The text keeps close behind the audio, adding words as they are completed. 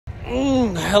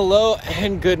Hello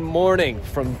and good morning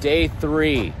from day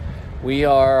 3. We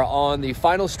are on the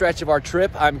final stretch of our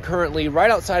trip. I'm currently right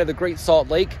outside of the Great Salt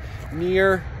Lake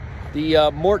near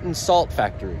the Morton Salt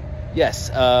Factory. Yes,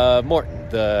 Morton,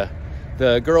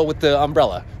 the girl with the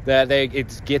umbrella.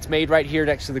 It gets made right here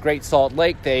next to the Great Salt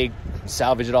Lake. They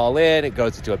salvage it all in. It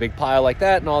goes into a big pile like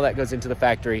that, and all that goes into the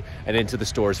factory and into the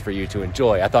stores for you to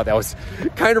enjoy. I thought that was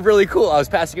kind of really cool. I was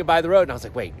passing it by the road, and I was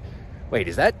like, wait,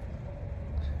 is that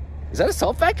a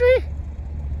salt factory?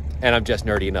 And I'm just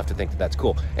nerdy enough to think that that's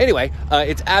cool. Anyway,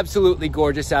 it's absolutely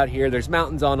gorgeous out here. There's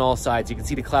mountains on all sides. You can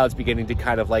see the clouds beginning to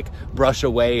kind of like brush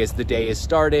away as the day is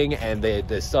starting and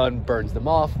the sun burns them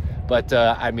off. But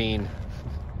I mean,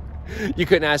 you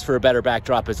couldn't ask for a better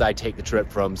backdrop as I take the trip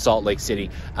from Salt Lake City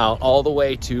out all the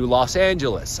way to Los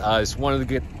Angeles. It's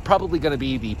probably going to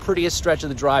be the prettiest stretch of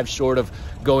the drive, short of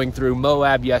going through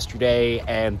Moab yesterday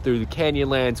and through the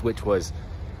Canyonlands, which was,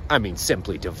 I mean,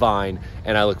 simply divine.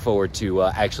 And I look forward to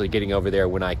actually getting over there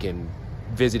when I can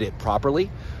visit it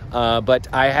properly. But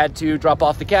I had to drop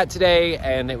off the cat today,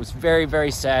 and it was very,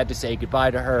 very sad to say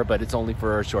goodbye to her, but it's only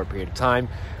for a short period of time.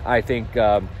 I think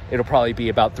it'll probably be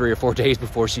about 3 or 4 days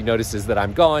before she notices that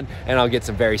I'm gone, and I'll get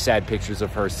some very sad pictures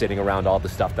of her sitting around all the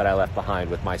stuff that I left behind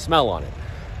with my smell on it.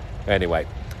 Anyway,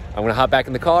 I'm gonna hop back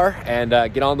in the car and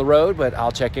get on the road, but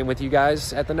I'll check in with you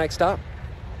guys at the next stop.